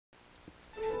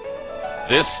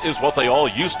This is what they all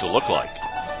used to look like.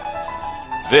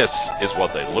 This is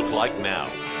what they look like now.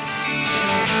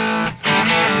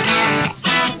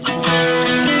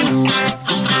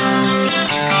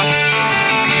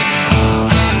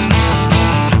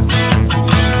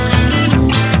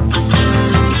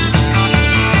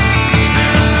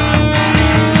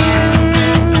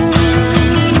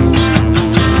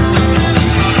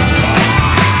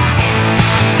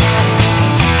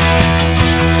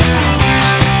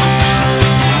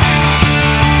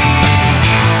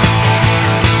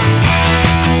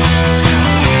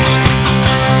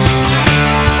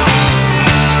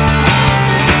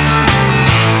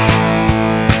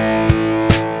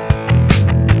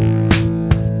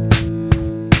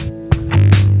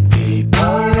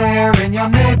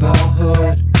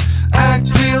 Neighborhood act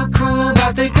real cool,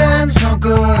 but they dance no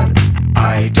good.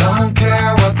 I don't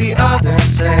care what the others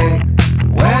say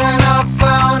when I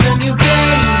found a new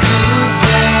game to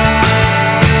play.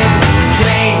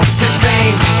 Claim to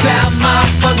fame, glamour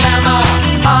for glamour.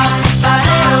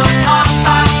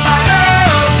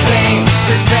 Claim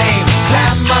to fame,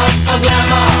 glamour for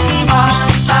glamour.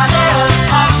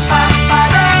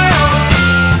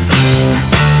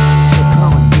 So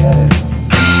come and get it.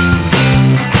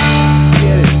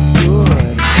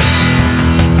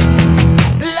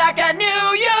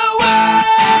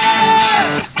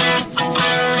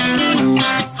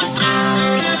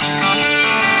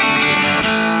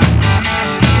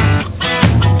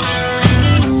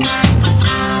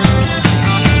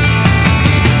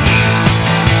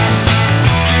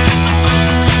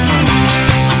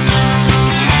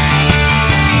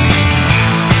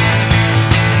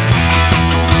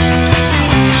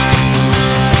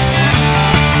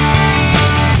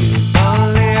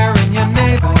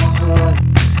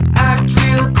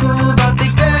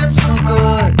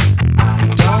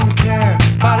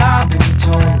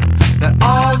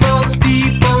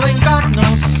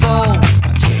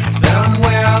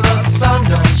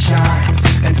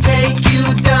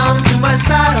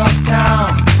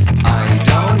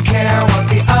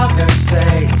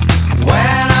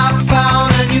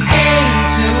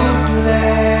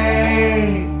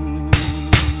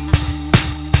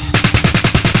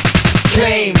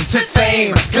 Claim to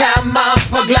fame, glamour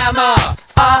for glamour.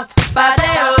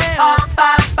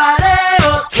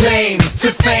 Claim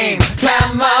to fame,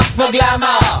 glamour for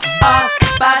glamour.